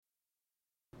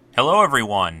Hello,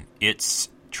 everyone. It's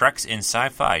Treks in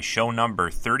Sci-Fi, show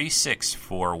number 36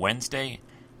 for Wednesday,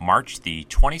 March the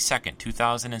 22nd,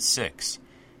 2006.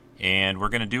 And we're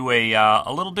going to do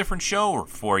a little different show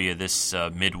for you this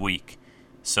midweek.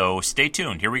 So stay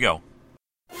tuned. Here we go.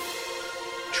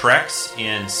 Treks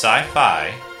in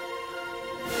Sci-Fi.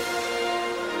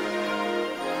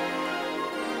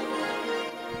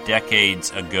 Decades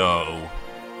ago.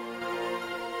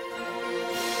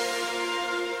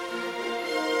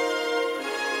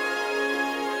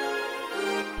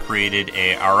 Created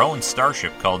our own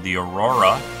starship called the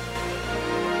Aurora.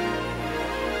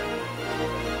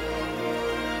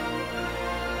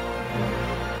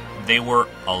 They were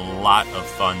a lot of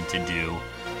fun to do.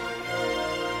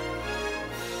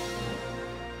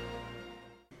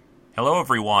 Hello,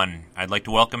 everyone. I'd like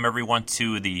to welcome everyone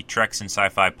to the Treks in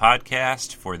Sci-Fi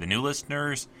podcast. For the new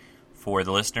listeners, for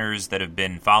the listeners that have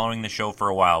been following the show for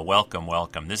a while, welcome,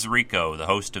 welcome. This is Rico, the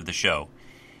host of the show.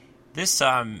 This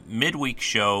midweek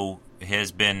show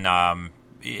has been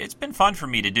it's been fun for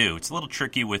me to do. It's a little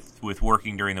tricky with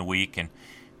working during the week, and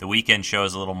the weekend show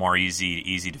is a little more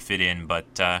easy to fit in.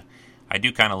 But I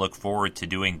do kind of look forward to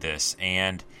doing this.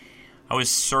 And I was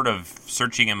sort of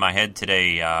searching in my head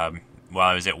today while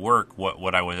I was at work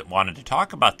what I wanted to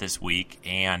talk about this week,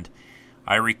 and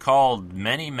I recalled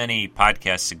many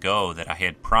podcasts ago that I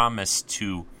had promised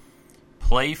to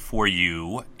play for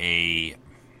you a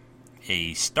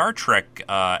Star Trek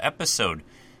episode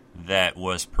that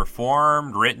was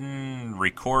performed, written,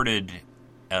 recorded,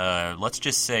 let's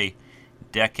just say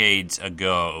decades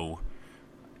ago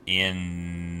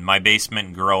in my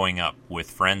basement growing up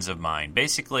with friends of mine.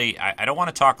 Basically, I don't want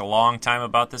to talk a long time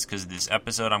about this because this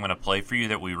episode I'm going to play for you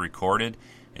that we recorded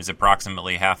is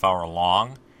approximately a half hour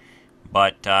long.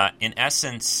 But in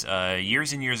essence,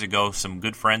 years and years ago, some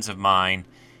good friends of mine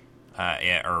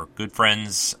or good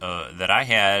friends that I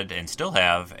had and still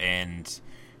have, and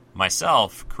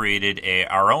myself created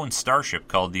our own starship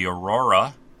called the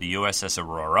Aurora, the USS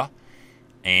Aurora.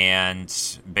 And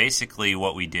basically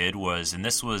what we did was, and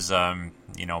this was,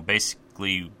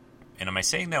 basically, and am I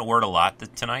saying that word a lot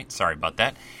tonight? Sorry about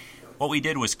that. What we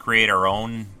did was create our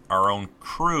own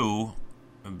crew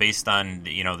based on,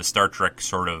 the Star Trek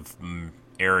sort of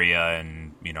area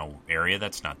and, area,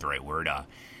 that's not the right word,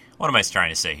 what am I trying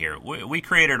to say here? We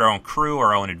created our own crew,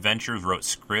 our own adventures, wrote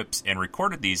scripts, and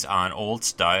recorded these on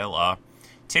old-style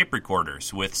tape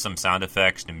recorders with some sound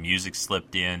effects and music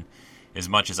slipped in as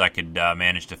much as I could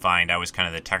manage to find. I was kind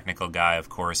of the technical guy, of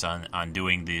course, on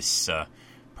doing this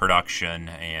production,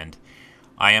 and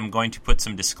I am going to put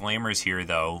some disclaimers here,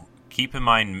 though. Keep in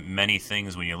mind many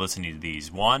things when you're listening to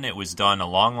these. One, it was done a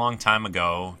long time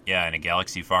ago, in a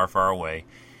galaxy far away,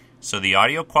 so the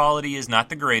audio quality is not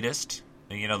the greatest.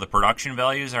 The production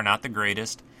values are not the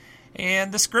greatest,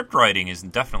 and the script writing is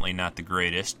definitely not the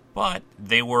greatest, but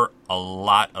they were a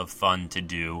lot of fun to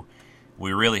do.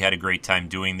 We really had a great time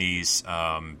doing these.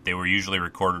 They were usually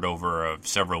recorded over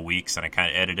several weeks, and I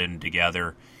kind of edited them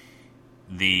together.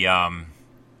 I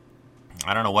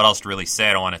don't know what else to really say.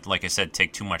 I don't want to, like I said,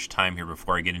 take too much time here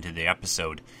before I get into the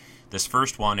episode. This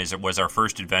first one was our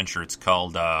first adventure. It's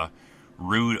called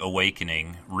Rude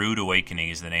Awakening. Rude Awakening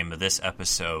is the name of this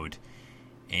episode.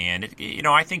 And,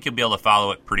 I think you'll be able to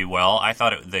follow it pretty well. I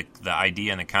thought the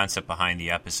idea and the concept behind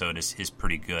the episode is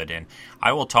pretty good. And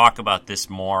I will talk about this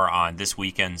more on this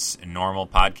weekend's normal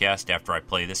podcast after I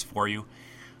play this for you.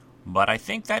 But I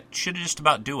think that should just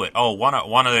about do it. Oh,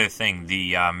 one other thing.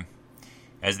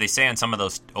 As they say on some of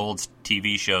those old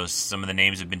TV shows, some of the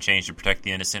names have been changed to protect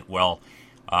the innocent. Well,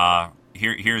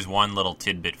 here's one little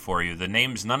tidbit for you.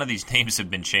 None of these names have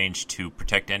been changed to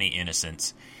protect any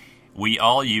innocence. We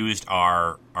all used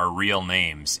our real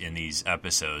names in these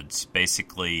episodes.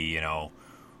 Basically, I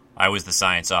was the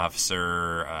science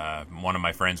officer, one of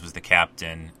my friends was the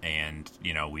captain, and,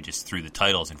 we just threw the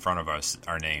titles in front of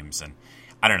our names. And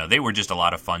I don't know, they were just a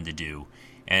lot of fun to do.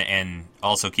 And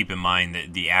also keep in mind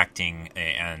that the acting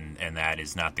and that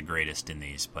is not the greatest in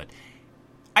these, but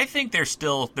I think they're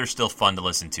still fun to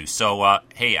listen to. So,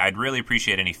 hey, I'd really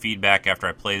appreciate any feedback after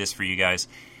I play this for you guys.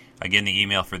 Again, the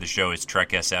email for the show is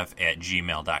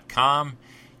treksf@gmail.com.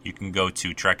 You can go to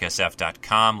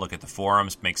treksf.com, look at the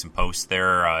forums, make some posts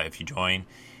there if you join,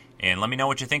 and let me know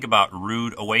what you think about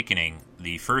Rude Awakening,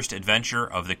 the first adventure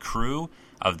of the crew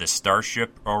of the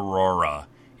Starship Aurora.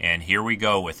 And here we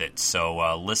go with it.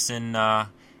 So listen and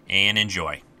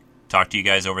enjoy. Talk to you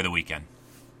guys over the weekend.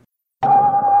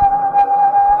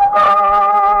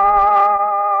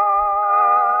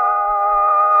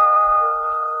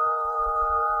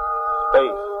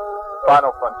 Space,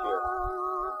 final frontier.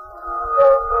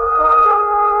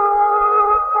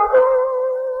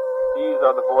 These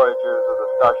are the voyagers of the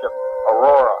starship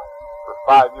Aurora for a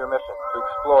 5-year mission to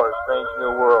explore a strange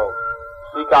new world,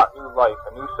 to seek out new life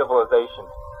and new civilizations,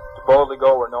 to boldly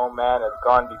go where no man has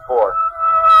gone before.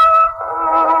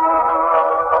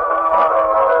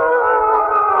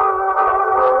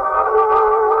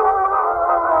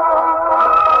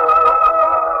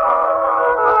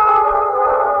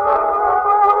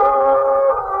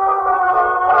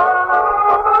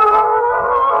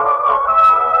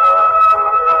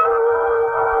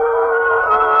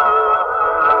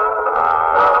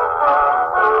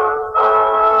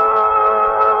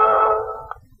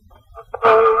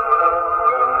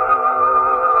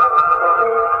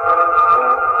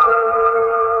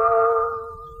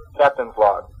 Captain's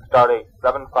log, Stardate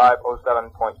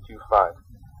 7507.25.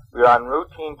 We are on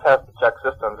routine test to check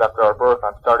systems after our berth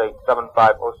on Stardate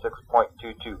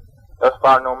 7506.22. Thus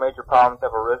far, no major problems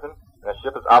have arisen, and the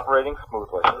ship is operating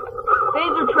smoothly.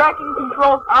 Phaser tracking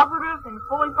controls operative and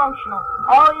fully functional.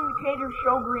 All indicators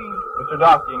show green. Mr.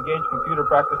 Dosty, engage computer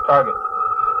practice target.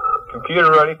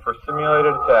 Computer ready for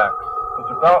simulated attacks.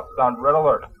 Mr. Phelps, sound red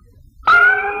alert.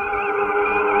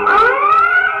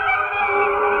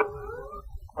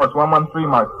 Course 113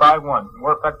 mark, 5-1,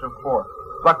 warp vector 4.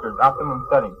 Reflectors, optimum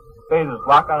setting. Phasers,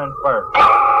 lock on and fire.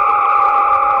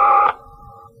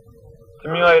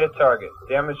 Simulated target,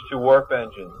 damage to warp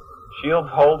engine. Shields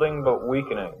holding but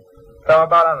weakening. Come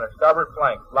about on their starboard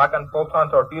flank. Lock on photon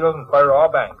torpedoes and fire all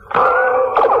banks.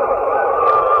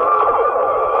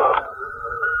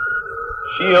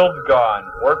 Shields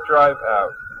gone, warp drive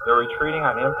out. They're retreating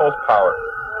on impulse power.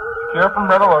 Secure from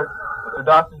red alert. Mr.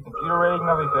 Dosty's computer rating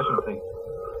of efficiency.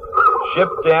 Ship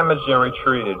damaged and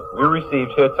retreated. We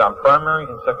received hits on primary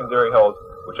and secondary hulls,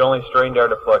 which only strained our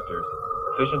deflectors.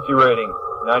 Efficiency rating,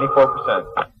 94%.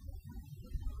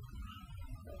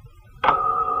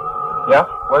 Yes?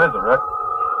 What is it, Rick?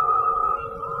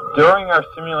 During our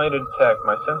simulated attack,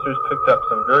 my sensors picked up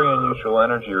some very unusual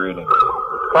energy readings.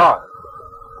 Cause?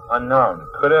 Unknown.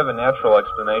 Could have a natural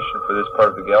explanation for this part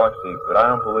of the galaxy, but I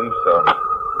don't believe so.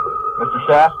 Mr.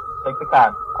 Shaft, take the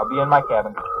con. I'll be in my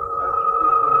cabin.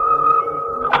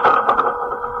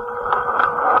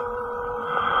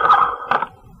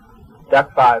 Deck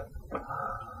 5.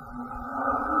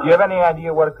 Do you have any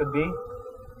idea what it could be?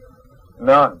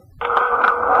 None.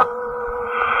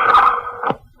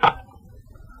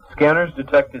 Scanners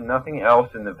detected nothing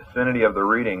else in the vicinity of the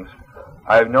readings.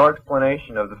 I have no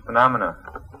explanation of the phenomena.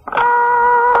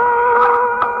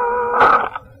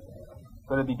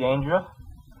 Could it be dangerous?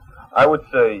 I would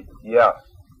say yes.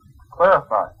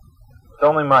 Clarify. It's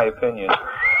only my opinion.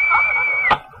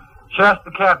 Shaft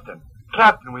the captain.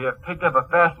 Captain, we have picked up a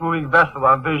fast-moving vessel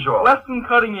on visual. Less than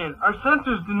cutting in. Our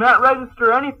sensors do not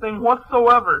register anything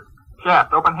whatsoever.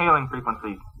 Shaft, open hailing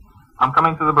frequencies. I'm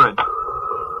coming to the bridge.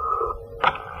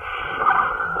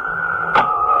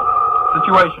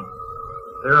 Situation.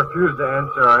 They refuse to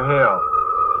answer our hail.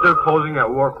 Still closing at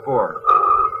warp 4.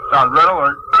 Sound red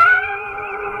alert.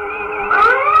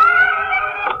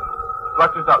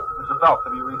 Reflectors up. Mr. Phelps,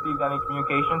 have you received any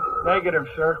communications? Negative,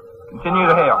 sir. Continue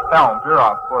to hail. Helm, veer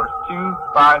off. Course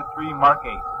 253, mark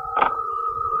 8.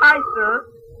 Hi, sir.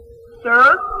 Sir,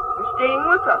 you're staying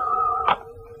with us.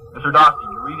 Mr. Dosty,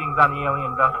 your readings on the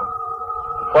alien vessel.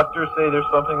 Reflectors say there's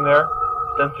something there.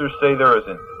 Sensors say there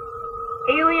isn't.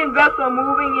 Alien vessel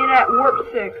moving in at warp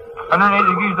 6.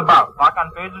 180 degrees about. Lock on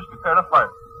phasers, prepare to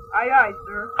fire. Aye, aye,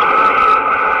 sir.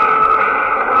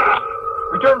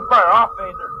 Return fire, off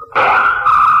phaser.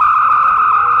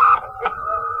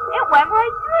 It went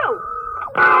right through.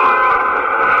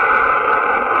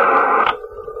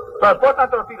 Fire, photon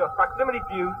torpedoes, proximity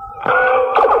fuse.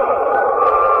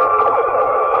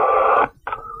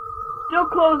 Still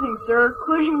closing, sir.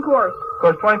 Collision course.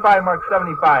 Course 25, mark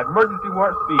 75. Emergency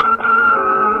warp speed.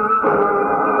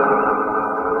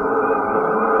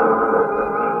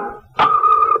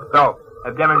 So,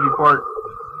 have damage report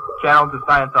channeled to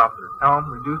science officer. Helm,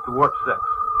 reduced to warp 6.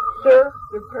 Sir,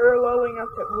 they're paralleling us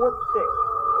at warp 6.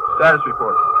 Status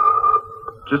report.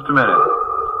 Just a minute.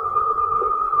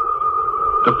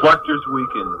 Deflectors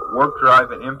weakened. Warp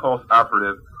drive and impulse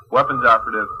operative. Weapons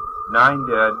operative. 9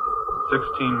 dead.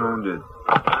 16 wounded.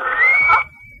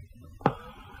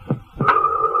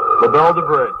 LaBelle to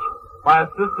bridge. My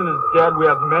assistant is dead. We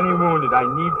have many wounded. I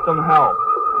need some help.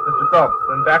 Mr. Phelps,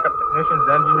 send backup technicians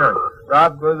to engineering.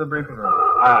 Rob, go to the briefing room.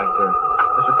 Aye, sir.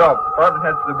 Mr. Phelps, department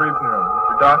heads to the briefing room.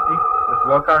 Mr. Dosty, Mr.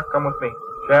 Wilcar, come with me.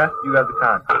 Shaft, you have the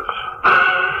con.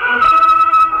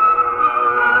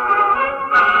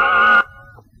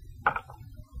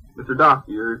 Mr.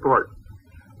 Dosty, your report.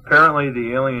 Apparently,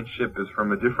 the alien ship is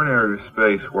from a different area of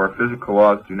space where physical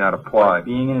laws do not apply.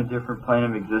 Being in a different plane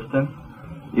of existence?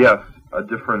 Yes, a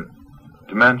different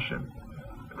dimension.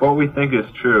 If what we think is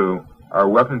true, our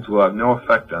weapons will have no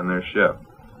effect on their ship.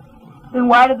 Then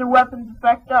why do the weapons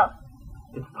affect us?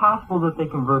 It's possible that they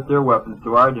convert their weapons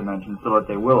to our dimension so that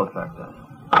they will affect us.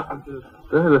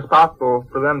 Since it is possible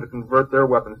for them to convert their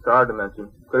weapons to our dimension,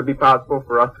 could it be possible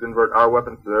for us to convert our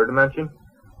weapons to their dimension?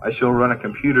 I shall run a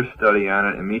computer study on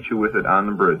it and meet you with it on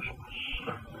the bridge.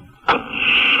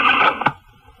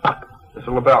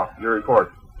 Mr. LaBelle, your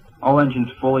report. All engines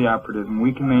fully operative, and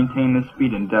we can maintain this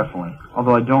speed indefinitely,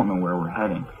 although I don't know where we're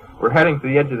heading. We're heading to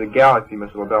the edge of the galaxy,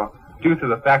 Mr. LaBelle, due to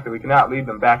the fact that we cannot lead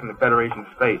them back into Federation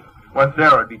space. Once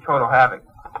there, it would be total havoc.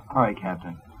 All right,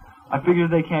 Captain. I figure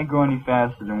they can't go any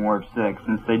faster than Warp 6,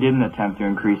 since they didn't attempt to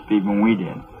increase speed when we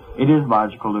did. It is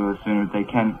logical to assume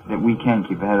that we can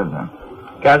keep ahead of them.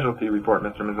 Casualty report,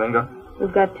 Mr. Mazinga.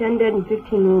 We've got 10 dead and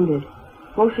 15 wounded.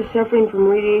 Most are suffering from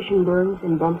radiation burns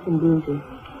and bumps and bruises.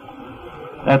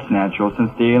 That's natural,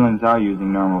 since the aliens are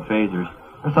using normal phasers,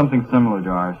 or something similar to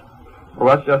ours. Well,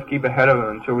 let's just keep ahead of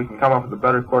them until we can come up with a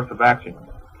better course of action.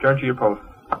 Turn to your post.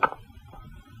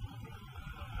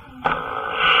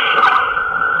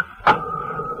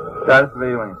 Status of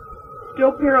aliens.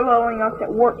 Still paralleling us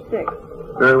at Warp 6.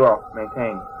 Very well.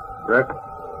 Maintain. Rick?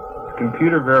 The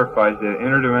computer verifies that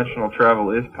interdimensional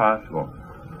travel is possible.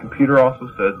 The computer also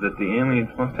says that the aliens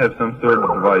must have some sort of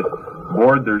device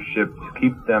aboard their ship to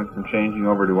keep them from changing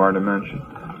over to our dimension,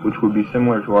 which would be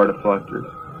similar to our deflectors.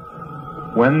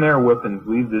 When their weapons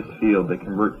leave this field, they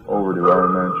convert over to our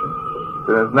dimension.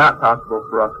 It is not possible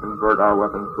for us to convert our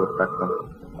weapons to affect them.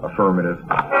 Affirmative.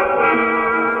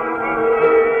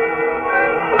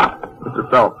 Mr.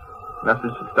 Phelps,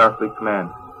 message to Starfleet Command.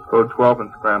 Code 12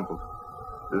 and scrambled.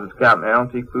 This is Captain Alan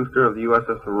T. Klooster of the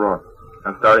USS Aurora.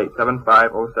 On Stardate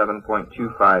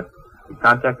 7507.25, we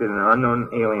contacted an unknown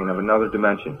alien of another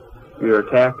dimension. We were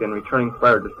attacked and returning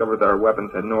fire discovered that our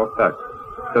weapons had no effect,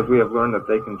 because we have learned that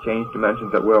they can change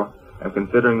dimensions at will, and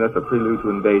considering this a prelude to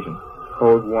invasion.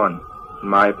 Code 1. In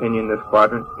my opinion, this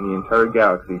quadrant and the entire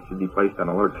galaxy should be placed on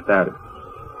alert status.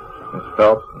 Ms.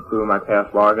 Phelps, including my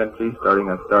past log entries starting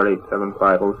on Stardate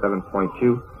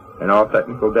 7507.2, and all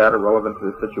technical data relevant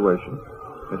to the situation.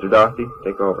 Mr. Dostey,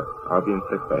 take over. I'll be in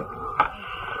sickbay.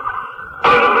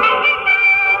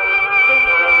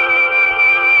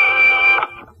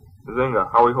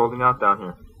 Mazinga, how are we holding out down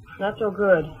here? Not so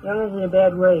good. Young is in a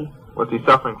bad way. What's he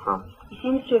suffering from? He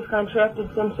seems to have contracted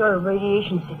some sort of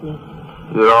radiation sickness.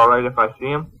 Is it all right if I see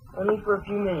him? Only for a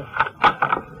few minutes.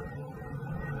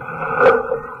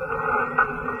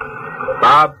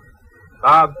 Bob?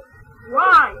 Bob?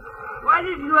 Why? Why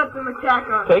did you let them attack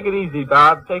us? Take it easy,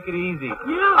 Bob. Take it easy.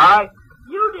 You!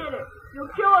 You did it! You'll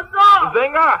kill us all!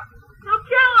 Mazinga! You'll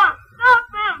kill us! Stop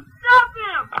them! Stop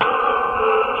them!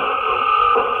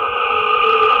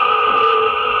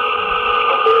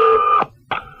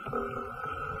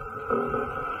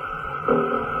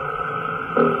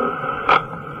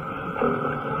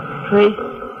 Trace,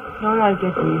 don't let it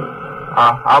get to you.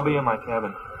 I'll be in my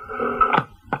cabin.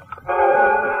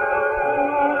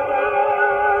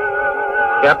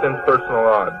 Captain's personal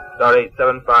log, Stardate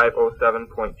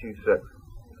 7507.26.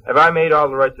 Have I made all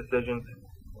the right decisions?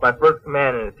 My first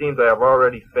command, and it seems I have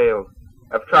already failed.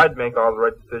 I've tried to make all the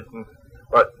right decisions,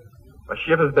 but my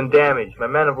ship has been damaged. My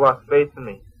men have lost faith in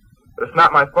me. But it's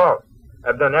not my fault.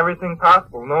 I've done everything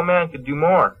possible. No man could do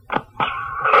more.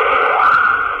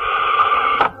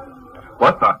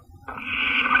 What the?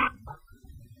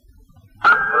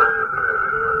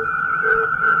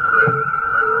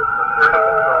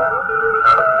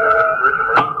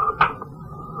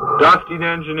 Dusty to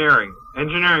engineering.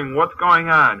 Engineering, what's going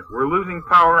on? We're losing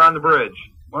power on the bridge.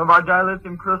 One of our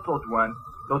dilithium crystals went.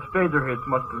 Those phaser hits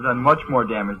must have done much more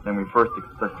damage than we first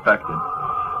suspected.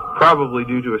 Probably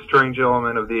due to a strange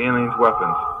element of the aliens'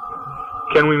 weapons.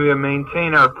 Can we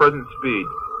maintain our present speed?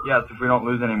 Yes, if we don't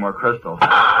lose any more crystals.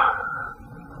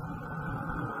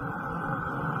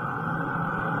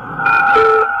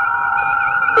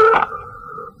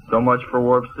 So much for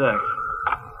Warp 6.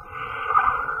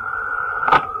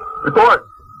 Report!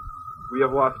 We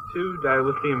have lost 2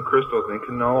 dilithium crystals and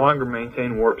can no longer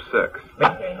maintain Warp 6.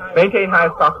 Maintain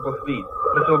highest possible speed.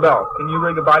 Mr. LaBelle, can you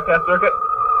rig a bypass circuit?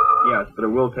 Yes, but it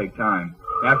will take time.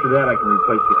 After that, I can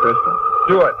replace the crystal.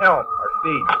 Do it. Helm, our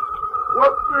speed.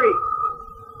 Warp 3.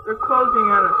 They're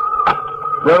closing on us.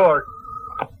 Red alert.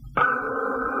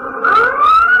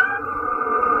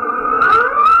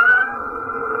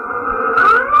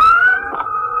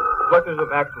 Deflectors at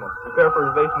maximum. Prepare for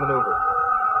evasive maneuver.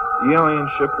 The alien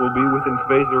ship will be within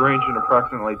phaser range in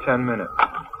approximately 10 minutes.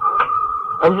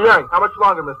 Engineering, how much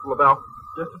longer, Mr. LaBelle?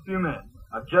 Just a few minutes.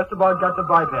 I've just about got the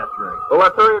bypass rig. Well,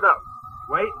 let's hurry it up.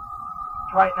 Wait.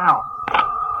 Try it now.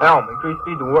 Helm, increase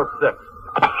speed to warp 6.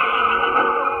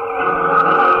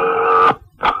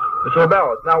 Mr.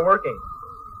 LaBelle, it's not working.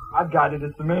 I've got it.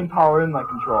 It's the main power inlet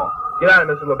control. Get on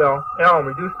it, Mr. LaBelle. Helm,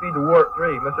 reduce speed to warp 3.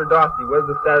 Mr. Dawsey, what is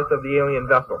the status of the alien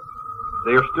vessel?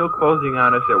 They are still closing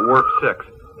on us at warp 6.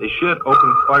 They should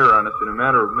open fire on us in a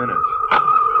matter of minutes.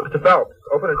 Mr. Phelps,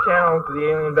 open a channel to the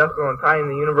alien vessel and tie in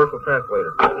the universal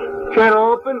translator. Channel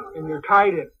open, and you're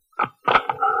tied in.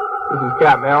 This is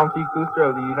Captain Alan T. Kuster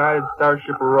of the United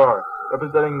Starship Aurora,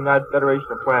 representing the United Federation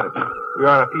of Planets. We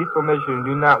are on a peaceful mission and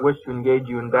do not wish to engage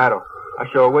you in battle. I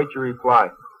shall await your reply.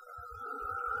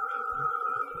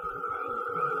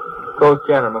 Close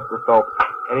channel, Mr. Phelps.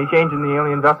 Any change in the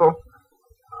alien vessel?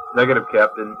 Negative,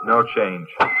 Captain. No change.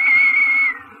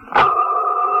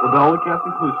 LaBelle to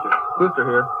Captain Klooster. Kuster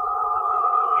here.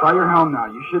 Try your helm now.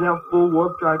 You should have full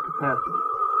warp drive capacity.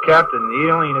 Captain, the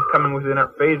alien is coming within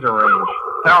our phaser range.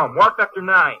 Helm, warp vector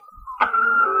 9.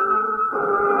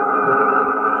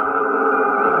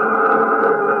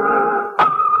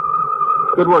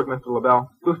 Good work, Mr. LaBelle.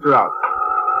 Booster out.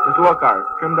 Mr. Lockhart,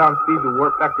 trim down speed to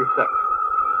warp vector 6.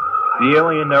 The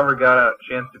alien never got a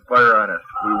chance to fire on us.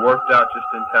 We warped out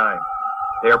just in time.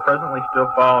 They are presently still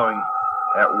following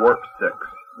at warp 6.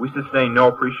 We sustained no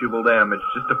appreciable damage,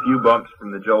 just a few bumps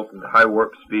from the jolt into high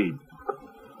warp speed.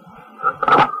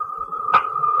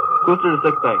 Booster to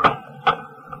 6 bay.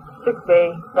 Sick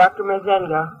bay, Dr.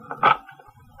 Mazenga.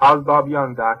 How's Bob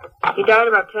Young, Doc? He died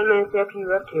about 10 minutes after you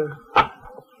left here.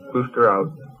 Booster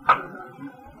out.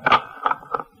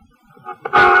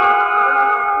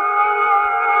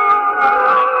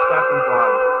 Captain's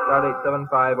line, Stardate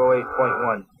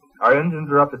 7508.1. Our engines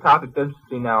are up to top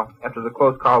efficiency now after the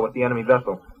close call with the enemy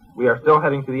vessel. We are still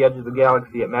heading to the edge of the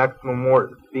galaxy at maximum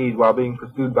warp speed while being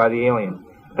pursued by the aliens.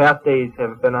 Past days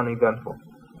have been uneventful.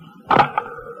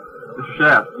 Mr.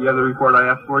 Shaft, do you have the report I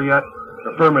asked for yet?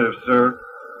 Affirmative, sir.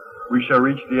 We shall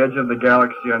reach the edge of the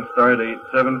galaxy on Stardate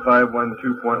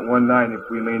 7512.19 if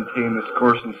we maintain this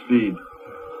course and speed.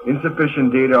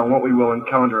 Insufficient data on what we will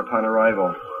encounter upon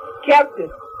arrival. Captain,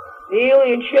 the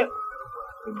alien ship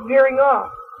is veering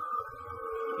off.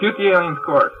 Compute the alien's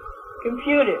course.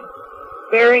 Computed.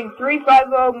 Bearing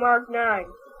 350 Mark 9.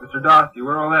 Mr. Dawsey,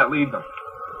 where will that lead them?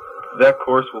 That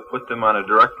course will put them on a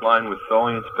direct line with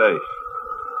Tholian space.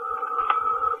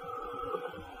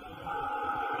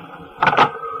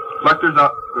 Selectors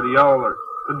up. Go to yellow alert.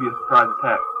 Could be a surprise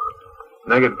attack.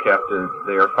 Negative, Captain.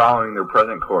 They are following their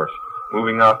present course,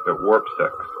 moving off at warp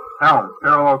 6. Helm,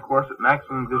 parallel course at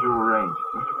maximum visual range.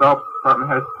 Mr. Phelps,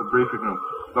 department heads to briefing room.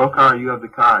 Lokar, you have the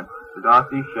con. Mr.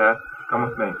 Dawsey, Shaft, come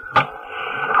with me.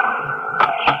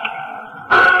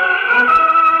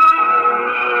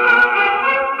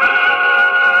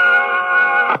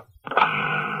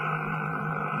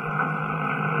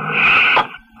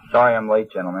 Sorry I'm late,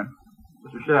 gentlemen.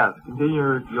 Mr. Shaft,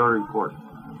 continue your report.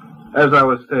 As I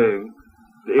was saying,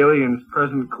 the aliens'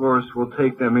 present course will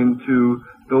take them into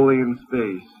Tholian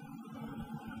space.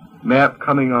 Map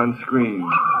coming on screen.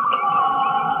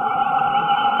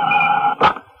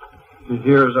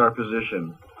 Here is our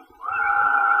position.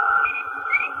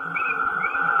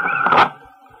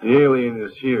 The alien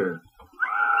is here.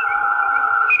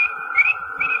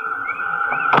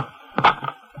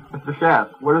 Mr.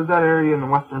 Shaft, what is that area in the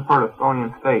western part of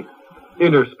Tholian space?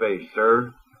 Interspace,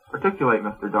 sir. Articulate,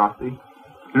 Mr. Dawsey.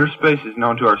 Interspace is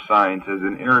known to our science as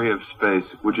an area of space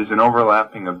which is an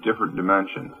overlapping of different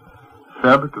dimensions. The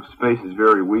fabric of space is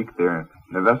very weak there,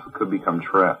 and the vessel could become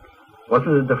trapped.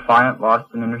 Wasn't the Defiant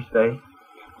lost in interspace?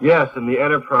 Yes, and the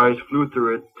Enterprise flew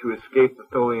through it to escape the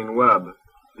Tholian web.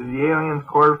 Is the aliens'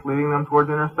 course leading them towards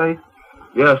interspace?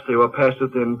 Yes, they will pass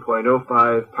within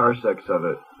 0.05 parsecs of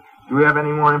it. Do we have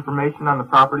any more information on the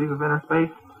properties of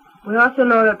interspace? We also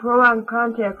know that prolonged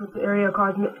contact with the area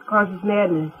causes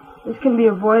madness. This can be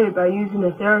avoided by using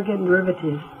a Theragun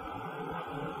derivative.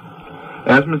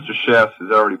 As Mr. Shaft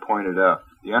has already pointed out,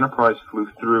 the Enterprise flew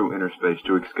through interspace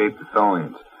to escape the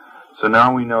Tholians. So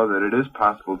now we know that it is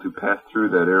possible to pass through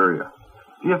that area.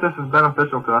 See if this is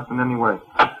beneficial to us in any way.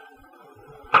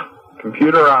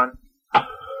 Computer on.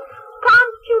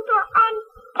 Computer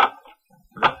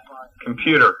on.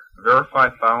 Computer, verify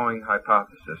following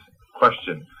hypothesis.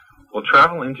 Question. Will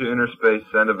travel into interspace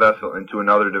send a vessel into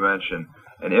another dimension?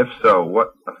 And if so,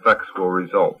 what effects will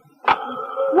result?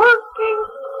 Working.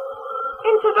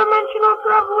 Interdimensional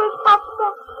travel is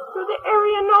possible through the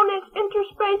area known as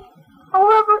interspace.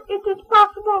 However, it is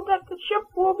possible that the ship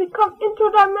will become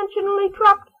interdimensionally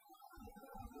trapped.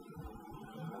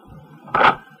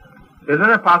 Isn't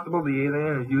it possible the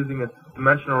alien is using its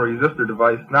dimensional resistor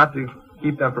device not to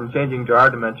keep them from changing to our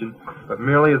dimension, but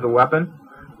merely as a weapon?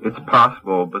 It's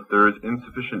possible, but there is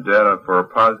insufficient data for a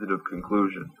positive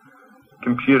conclusion.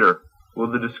 Computer,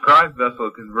 will the described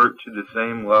vessel convert to the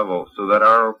same level so that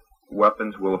our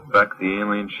weapons will affect the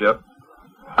alien ship?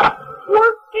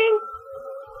 Working.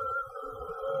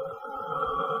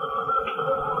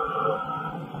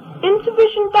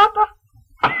 Insufficient data.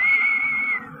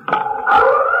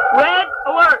 Red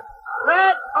alert!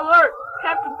 Red alert!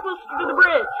 Captain Cluster to the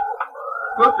bridge.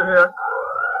 Cluster here.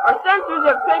 Our sensors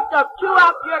have picked up two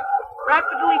objects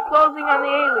rapidly closing on the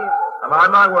alien. I'm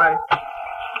on my way.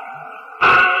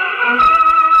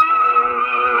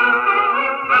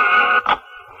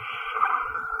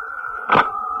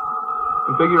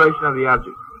 Configuration of the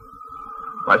object.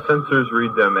 My sensors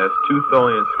read them as two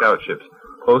Tholian scout ships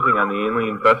closing on the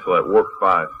alien vessel at warp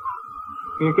 5.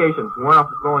 Communications. Warn off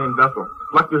the Tholian vessel.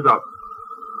 Selectors up.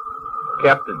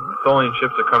 Captain, the Tholian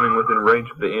ships are coming within range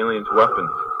of the aliens'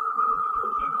 weapons.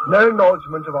 No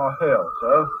acknowledgement of our hail,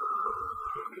 sir.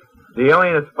 The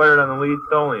alien has fired on the lead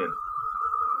Tholian.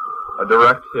 A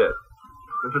direct hit.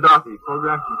 Mr. Dossey,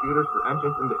 program computers for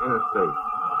entrance into inner space.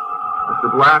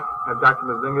 Mr. Black, have Dr.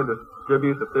 Mazinga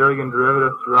distribute the Therigan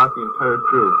derivatives throughout the entire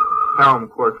crew. Helm,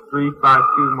 course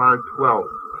 352 Mark 12.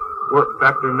 Warp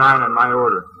factor 9 on my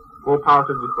order. Full power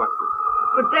to deflector.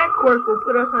 But that course will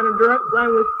put us on a direct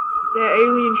line with the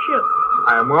alien ship.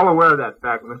 I am well aware of that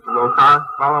fact, Mr. Lokar.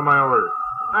 Follow my orders.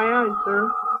 Aye, aye, sir.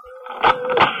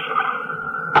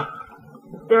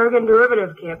 Therigan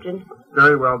derivative, Captain.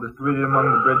 Very well, distributed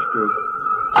among the bridge crew.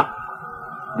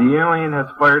 The alien has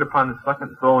fired upon the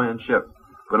second Tholian ship,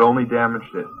 but only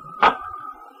damaged it.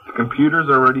 The computers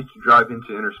are ready to drive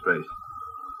into inner space.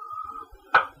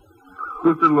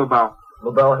 Cluster to Lobel.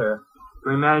 LaBelle here.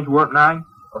 Can we manage warp 9?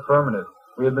 Affirmative.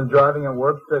 We have been driving at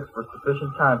warp 6 for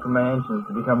sufficient time for my engines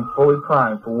to become fully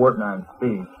primed for warp 9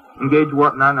 speed. Engage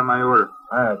warp 9 on my order.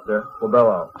 Aye, sir. LaBelle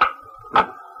out.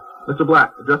 Mr.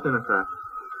 Black, adjust intercraft.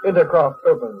 Intercraft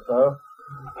open, sir.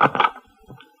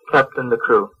 Captain, the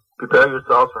crew, prepare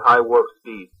yourselves for high warp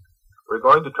speed. We're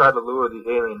going to try to lure the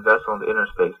alien vessel into inner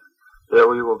space. There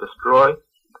we will destroy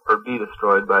or be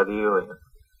destroyed by the alien.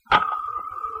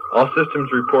 All systems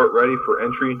report ready for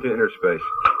entry into inner space.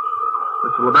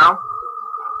 Mr. LaBelle?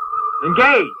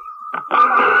 Engage!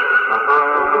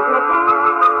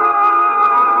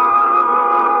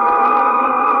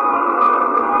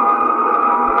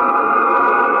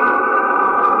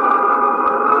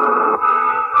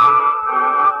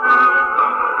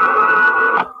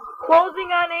 Closing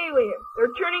on alien.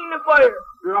 They're turning to fire.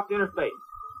 You're off to inner space.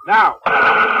 Now!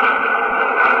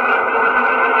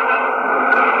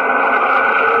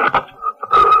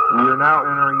 We are now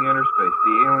entering inner space.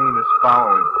 The alien is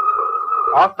following.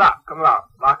 All stop. Come out.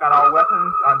 Lock on all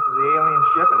weapons onto the alien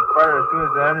ship and fire as soon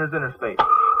as it enters inner space.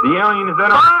 The alien is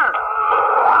entering. Fire!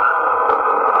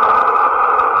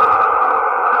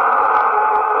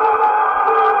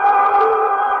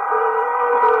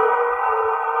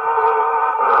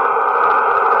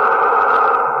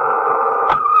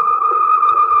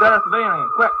 Status of alien,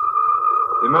 quick!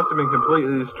 They must have been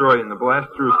completely destroyed, and the blast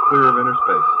through is clear of inner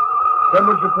space.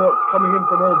 Damage reports coming in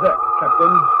from all decks,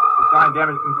 Captain. Assign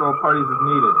damage control parties as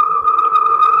needed.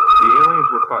 The aliens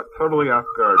were caught totally off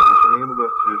guard, which enabled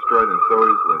us to destroy them so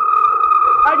easily.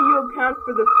 How do you account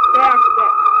for the fact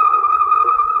that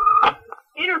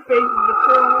interfaces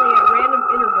occur only at random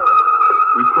intervals?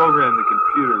 We programmed the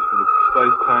computers for the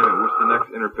precise time at which the next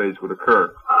interface would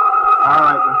occur. All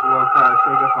right, Mr. Wilcox,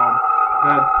 take us home.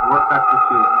 Head, warp factor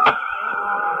 2.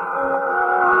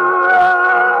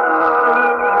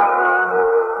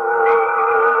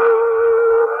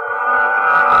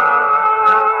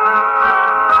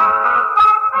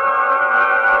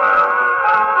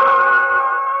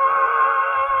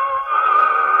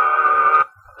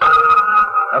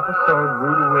 Episode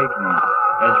Rude Awakening,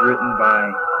 as written by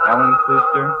Alan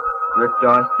Klooster, Rick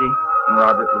Dostey, and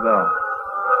Robert LaBelle.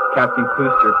 Captain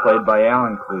Klooster, played by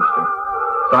Alan Klooster.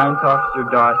 Science Officer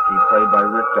Dostey, played by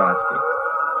Rick Dostey.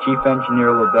 Chief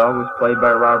Engineer LaBelle was played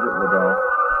by Robert LaBelle.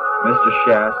 Mr.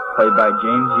 Shast, played by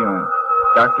James Ewan.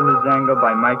 Dr. Mazengo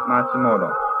by Mike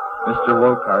Matsumoto. Mr.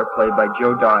 Lokar, played by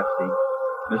Joe Dostey.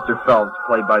 Mr. Phelps,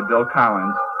 played by Bill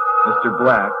Collins. Mr.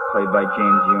 Black, played by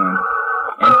James Ewan.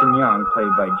 Anton Young,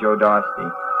 played by Joe Dostey,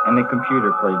 and the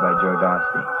computer, played by Joe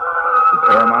Dostey. The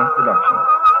Paramount Productions.